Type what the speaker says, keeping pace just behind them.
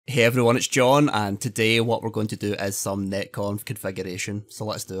Hey everyone, it's John, and today what we're going to do is some NETCONF configuration, so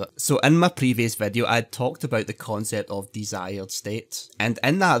let's do it. So in my previous video I had talked about the concept of desired state, and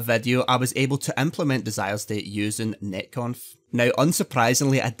in that video I was able to implement desired state using NETCONF. Now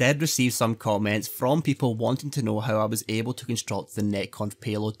unsurprisingly I did receive some comments from people wanting to know how I was able to construct the NETCONF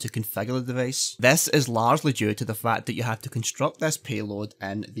payload to configure the device. This is largely due to the fact that you have to construct this payload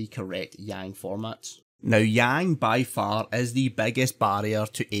in the correct Yang format. Now Yang by far is the biggest barrier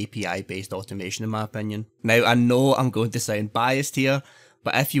to API based automation in my opinion. Now I know I'm going to sound biased here,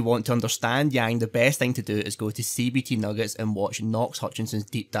 but if you want to understand Yang, the best thing to do is go to CBT Nuggets and watch Knox Hutchinson's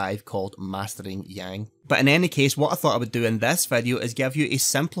deep dive called Mastering Yang. But in any case, what I thought I would do in this video is give you a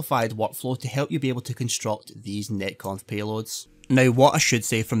simplified workflow to help you be able to construct these NETCONF payloads. Now what I should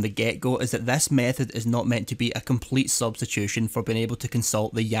say from the get-go is that this method is not meant to be a complete substitution for being able to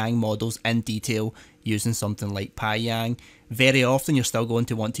consult the Yang models in detail using something like PyYang. Very often you're still going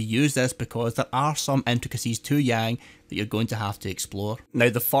to want to use this because there are some intricacies to Yang that you're going to have to explore. Now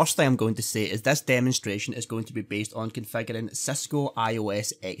the first thing I'm going to say is this demonstration is going to be based on configuring Cisco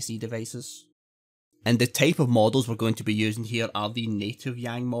iOS XE devices. And the type of models we're going to be using here are the native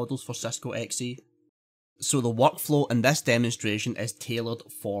Yang models for Cisco XE. So the workflow in this demonstration is tailored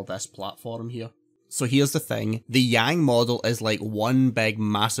for this platform here. So here's the thing, the Yang model is like one big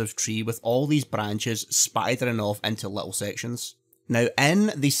massive tree with all these branches spidering off into little sections. Now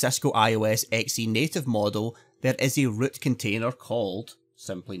in the Cisco iOS XE native model, there is a root container called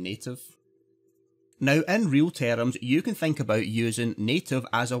simply native. Now in real terms, you can think about using native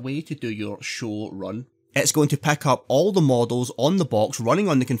as a way to do your show run. It's going to pick up all the models on the box running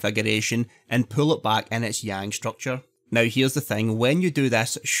on the configuration and pull it back in its Yang structure. Now here's the thing, when you do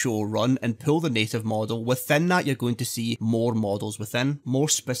this show run and pull the native model, within that you're going to see more models within, more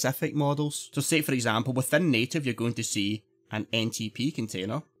specific models. So say for example, within native you're going to see an NTP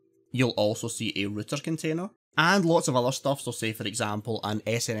container, you'll also see a router container, and lots of other stuff, so say for example an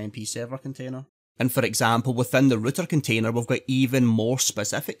SNMP server container. And for example, within the router container, we've got even more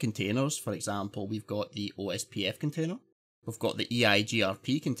specific containers. For example, we've got the OSPF container, we've got the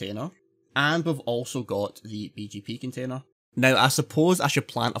EIGRP container, and we've also got the BGP container. Now, I suppose I should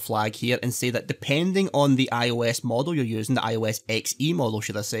plant a flag here and say that depending on the iOS model you're using, the iOS XE model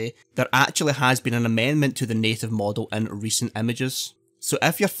should I say, there actually has been an amendment to the native model in recent images. So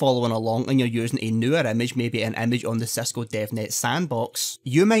if you're following along and you're using a newer image, maybe an image on the Cisco DevNet sandbox,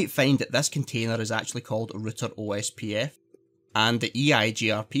 you might find that this container is actually called router OSPF, and the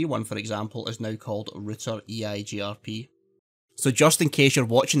EIGRP one, for example, is now called router EIGRP. So just in case you're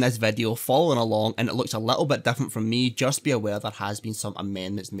watching this video following along and it looks a little bit different from me, just be aware there has been some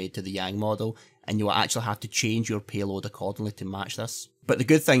amendments made to the Yang model and you will actually have to change your payload accordingly to match this. But the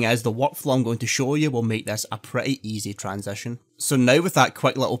good thing is the workflow I'm going to show you will make this a pretty easy transition. So now with that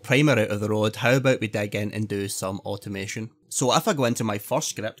quick little primer out of the road, how about we dig in and do some automation. So if I go into my first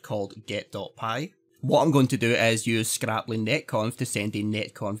script called get.py, what I'm going to do is use scraply netconf to send a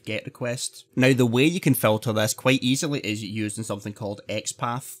netconf get request. Now the way you can filter this quite easily is using something called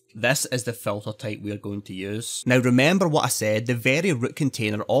XPath. This is the filter type we are going to use. Now remember what I said, the very root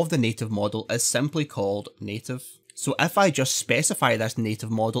container of the native model is simply called native. So if I just specify this native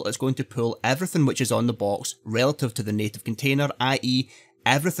model, it's going to pull everything which is on the box relative to the native container, i.e.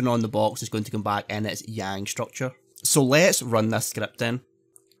 everything on the box is going to come back in its Yang structure. So let's run this script in.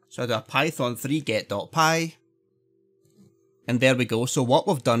 So I do a python 3 get.py, and there we go. So what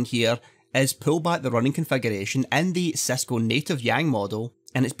we've done here is pull back the running configuration in the Cisco native Yang model,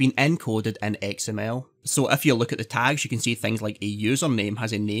 and it's been encoded in XML. So if you look at the tags, you can see things like a username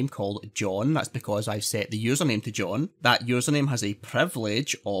has a name called John. That's because I've set the username to John. That username has a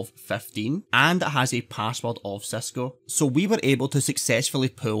privilege of 15 and it has a password of Cisco. So we were able to successfully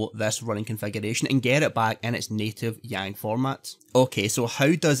pull this running configuration and get it back in its native Yang format. Okay, so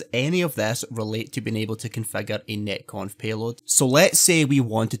how does any of this relate to being able to configure a NETCONF payload? So let's say we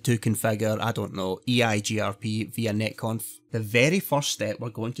wanted to configure, I don't know, EIGRP via NETCONF. The very first step we're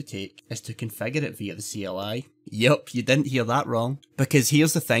going to take is to configure it via the CLI. Yup, you didn't hear that wrong. Because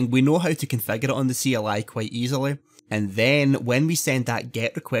here's the thing, we know how to configure it on the CLI quite easily. And then when we send that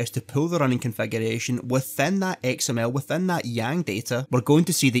GET request to pull the running configuration within that XML, within that Yang data, we're going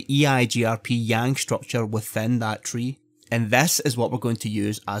to see the EIGRP Yang structure within that tree. And this is what we're going to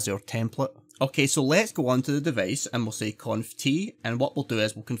use as our template. Okay, so let's go onto the device and we'll say conft, and what we'll do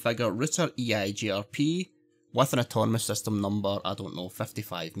is we'll configure router EIGRP with an autonomous system number, I don't know,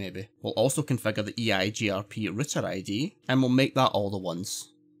 55 maybe. We'll also configure the EIGRP router ID, and we'll make that all the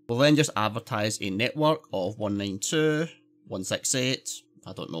ones. We'll then just advertise a network of 192.168,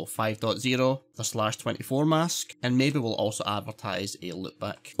 I don't know, 5.0, the /24 mask, and maybe we'll also advertise a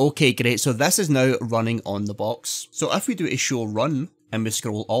loopback. Okay, great, so this is now running on the box. So if we do a show run, and we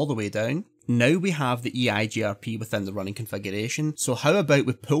scroll all the way down, now we have the EIGRP within the running configuration. So how about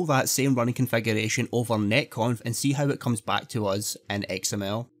we pull that same running configuration over NETCONF and see how it comes back to us in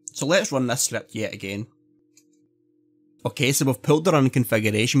XML. So let's run this script yet again. Okay, so we've pulled the running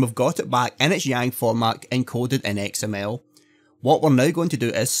configuration, we've got it back in its Yang format encoded in XML. What we're now going to do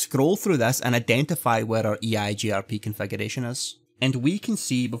is scroll through this and identify where our EIGRP configuration is. And we can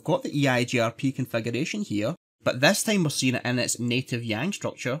see we've got the EIGRP configuration here, but this time we're seeing it in its native Yang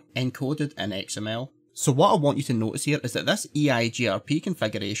structure encoded in XML. So what I want you to notice here is that this EIGRP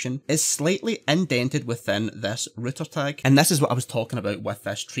configuration is slightly indented within this router tag. And this is what I was talking about with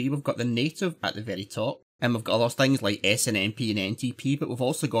this tree. We've got the native at the very top, and we've got other things like SNMP and NTP, but we've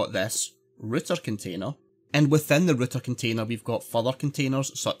also got this router container. And within the router container, we've got further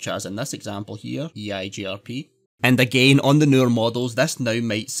containers, such as in this example here, EIGRP. And again, on the newer models, this now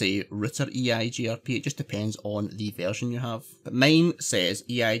might say router EIGRP, it just depends on the version you have. But mine says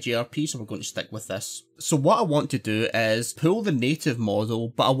EIGRP, so we're going to stick with this. So what I want to do is pull the native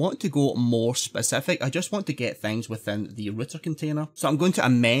model, but I want to go more specific. I just want to get things within the router container. So I'm going to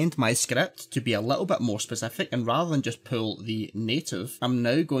amend my script to be a little bit more specific, and rather than just pull the native, I'm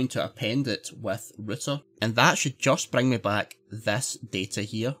now going to append it with router. And that should just bring me back this data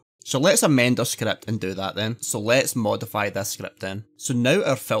here. So let's amend our script and do that then. So let's modify this script then. So now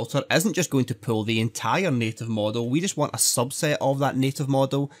our filter isn't just going to pull the entire native model, we just want a subset of that native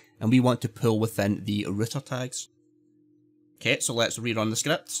model, and we want to pull within the router tags. Okay, so let's rerun the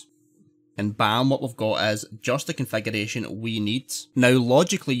script. And bam, what we've got is just the configuration we need. Now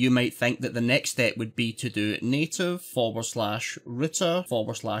logically you might think that the next step would be to do native /router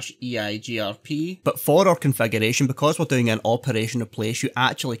 /EIGRP. But for our configuration, because we're doing an operation replace, you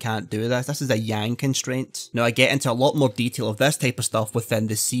actually can't do this. This is a Yang constraint. Now I get into a lot more detail of this type of stuff within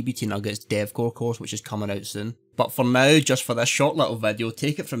the CBT Nuggets DevCore course, which is coming out soon. But for now, just for this short little video,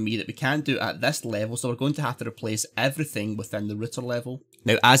 take it from me that we can't do it at this level, so we're going to have to replace everything within the router level.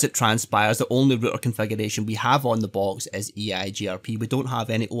 Now, as it transpires, the only router configuration we have on the box is EIGRP. We don't have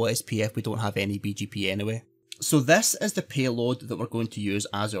any OSPF, we don't have any BGP anyway. So this is the payload that we're going to use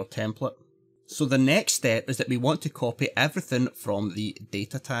as our template. So the next step is that we want to copy everything from the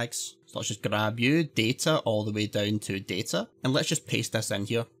data tags. So let's just grab you, data, all the way down to data, and let's just paste this in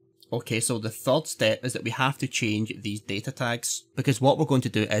here. Okay, so the third step is that we have to change these data tags, because what we're going to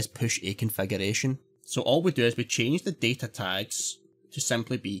do is push a configuration. So all we do is we change the data tags to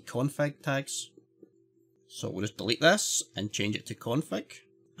simply be config tags. So we'll just delete this and change it to config,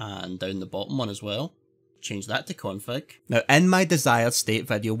 and down the bottom one as well, change that to config. Now in my desired state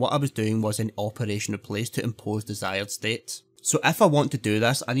video, what I was doing was an operation replace to impose desired state. So if I want to do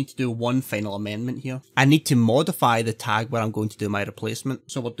this, I need to do one final amendment here. I need to modify the tag where I'm going to do my replacement.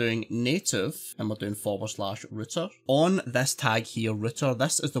 So we're doing native and we're doing /router. On this tag here, router,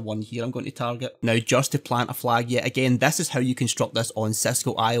 this is the one here I'm going to target. Now just to plant a flag yet again, this is how you construct this on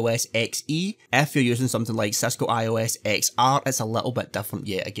Cisco IOS XE. If you're using something like Cisco IOS XR, it's a little bit different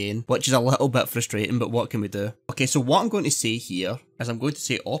yet again, which is a little bit frustrating, but what can we do? Okay, so what I'm going to say here is I'm going to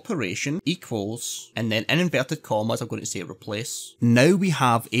say operation equals, and then in inverted commas, I'm going to say replace. Now we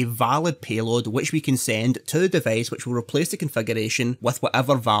have a valid payload which we can send to the device, which will replace the configuration with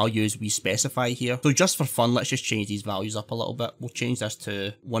whatever values we specify here. So just for fun, let's just change these values up a little bit. We'll change this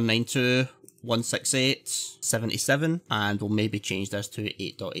to 192.168.77, and we'll maybe change this to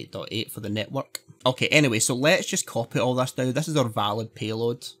 8.8.8 for the network. Okay, anyway, so let's just copy all this now. This is our valid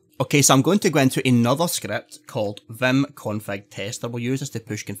payload. Okay, so I'm going to go into another script called vim config tester. We'll use this to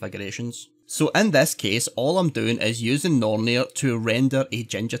push configurations. So in this case, all I'm doing is using Nornir to render a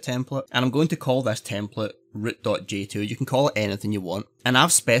Jinja template, and I'm going to call this template root.j2. You can call it anything you want. And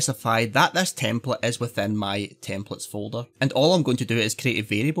I've specified that this template is within my templates folder. And all I'm going to do is create a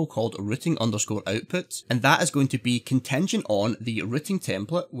variable called routing_output, and that is going to be contingent on the routing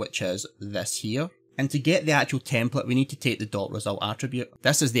template, which is this here. And to get the actual template, we need to take the .result attribute.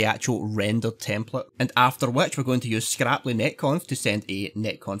 This is the actual rendered template. And after which, we're going to use scraply netconf to send a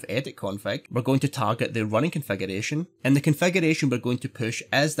netconf edit config. We're going to target the running configuration. And the configuration we're going to push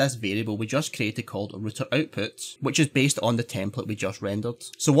is this variable we just created called router output, which is based on the template we just rendered.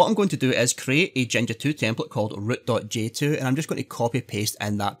 So what I'm going to do is create a Jinja2 template called root.j2, and I'm just going to copy paste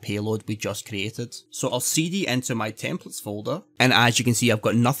in that payload we just created. So I'll cd into my templates folder, and as you can see, I've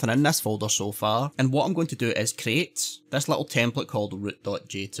got nothing in this folder so far. And And what I'm going to do is create this little template called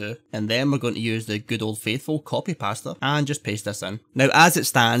root.j2, and then we're going to use the good old faithful copy paster and just paste this in. Now as it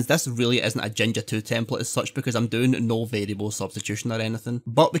stands, this really isn't a Jinja 2 template as such because I'm doing no variable substitution or anything,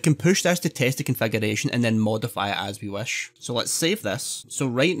 but we can push this to test the configuration and then modify it as we wish. So let's save this. So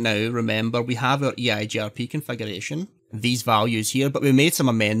right now, remember, we have our EIGRP configuration, these values here, but we made some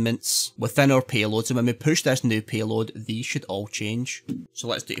amendments within our payload, so when we push this new payload, these should all change. So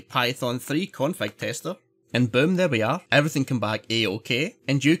let's do Python 3 config tester, and boom, there we are. Everything come back A-OK,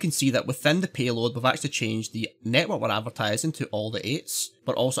 and you can see that within the payload, we've actually changed the network we're advertising to all the 8s,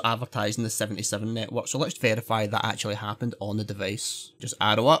 but also advertising the 77 network. So let's verify that actually happened on the device. Just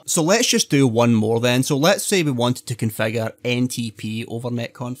arrow up. So let's just do one more then. So let's say we wanted to configure NTP over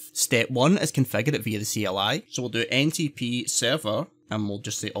NETCONF. Step 1 is configure it via the CLI. So we'll do NTP server, and we'll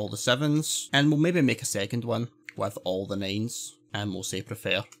just say all the 7s, and we'll maybe make a second one with all the 9s, and we'll say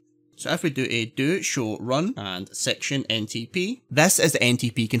prefer. So if we do a do show run and section NTP, this is the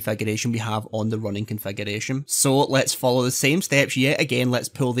NTP configuration we have on the running configuration. So let's follow the same steps yet again. Let's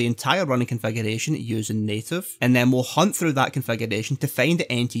pull the entire running configuration using native, and then we'll hunt through that configuration to find the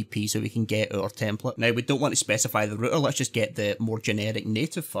NTP so we can get our template. Now we don't want to specify the router, let's just get the more generic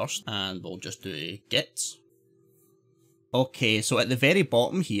native first, and we'll just do a get. Okay, so at the very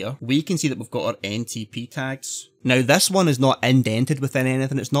bottom here, we can see that we've got our NTP tags. Now this one is not indented within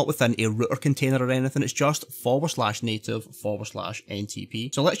anything, it's not within a router container or anything, it's just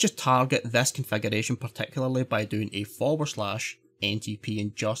 /native/NTP. So let's just target this configuration particularly by doing a /NTP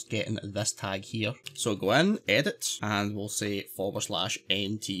and just getting this tag here. So go in, edit, and we'll say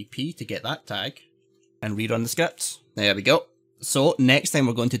 /NTP to get that tag, and rerun the script. There we go. So next thing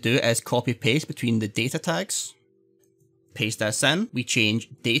we're going to do is copy paste between the data tags. Paste this in, we change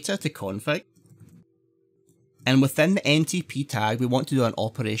data to config, and within the NTP tag we want to do an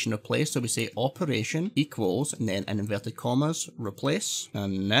operation replace, so we say operation equals, and then in inverted commas, replace,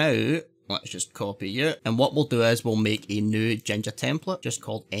 and now let's just copy it, and what we'll do is we'll make a new Jinja template just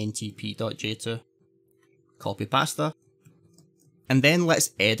called ntp.j2, copy pasta, and then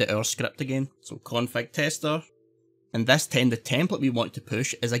let's edit our script again, so config tester. And this time the template we want to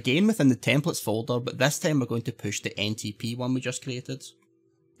push is again within the templates folder, but this time we're going to push the NTP one we just created.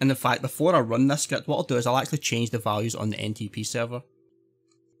 And in fact, before I run this script, what I'll do is I'll actually change the values on the NTP server.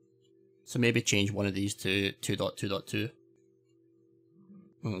 So maybe change one of these to 2.2.2.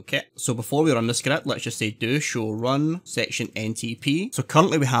 Okay, so before we run the script, let's just say do show run section NTP. So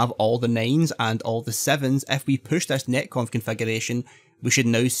currently we have all the 9s and all the 7s. If we push this netconf configuration, we should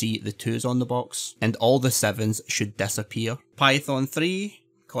now see the 2s on the box, and all the 7s should disappear. Python 3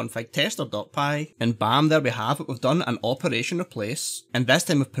 config tester.py, and bam, there we have it. We've done an operation replace, and this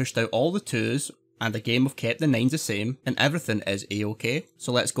time we've pushed out all the 2s, and again we've kept the 9s the same, and everything is a-okay.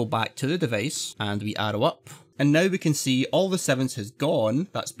 So let's go back to the device, and we arrow up. And now we can see all the 7s has gone,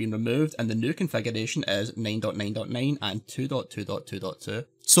 that's been removed, and the new configuration is 9.9.9 and 2.2.2.2.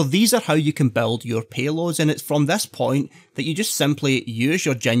 So these are how you can build your payloads, and it's from this point that you just simply use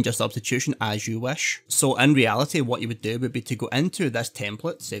your Jinja substitution as you wish. So in reality, what you would do would be to go into this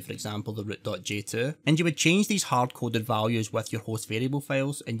template, say for example the root.j2, and you would change these hard-coded values with your host variable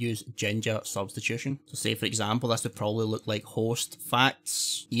files and use Jinja substitution. So say for example, this would probably look like host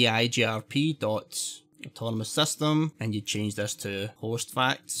facts eigrp.autonomous system, and you change this to host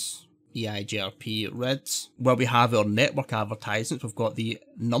facts EIGRP RIDS, where we have our network advertisements. We've got the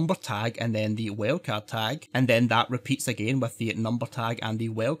number tag and then the wildcard tag, and then that repeats again with the number tag and the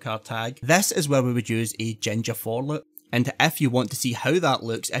wildcard tag. This is where we would use a Jinja for loop. And if you want to see how that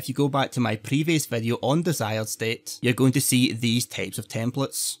looks, if you go back to my previous video on desired state, you're going to see these types of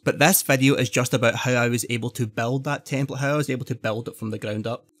templates. But this video is just about how I was able to build that template, how I was able to build it from the ground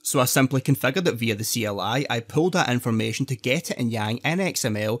up. So I simply configured it via the CLI, I pulled that information to get it in Yang in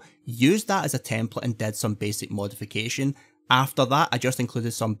XML, used that as a template and did some basic modification. After that, I just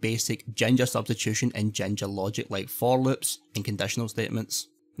included some basic Jinja substitution and Jinja logic like for loops and conditional statements.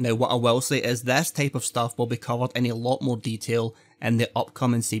 Now what I will say is this type of stuff will be covered in a lot more detail in the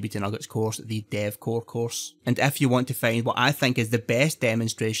upcoming CBT Nuggets course, the Dev Core course. And if you want to find what I think is the best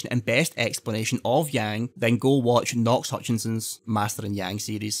demonstration and best explanation of Yang, then go watch Knox Hutchinson's Mastering Yang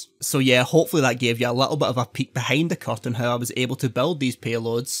series. So yeah, hopefully that gave you a little bit of a peek behind the curtain how I was able to build these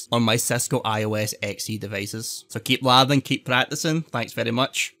payloads on my Cisco iOS XE devices. So keep labbing, keep practicing, thanks very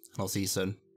much, and I'll see you soon.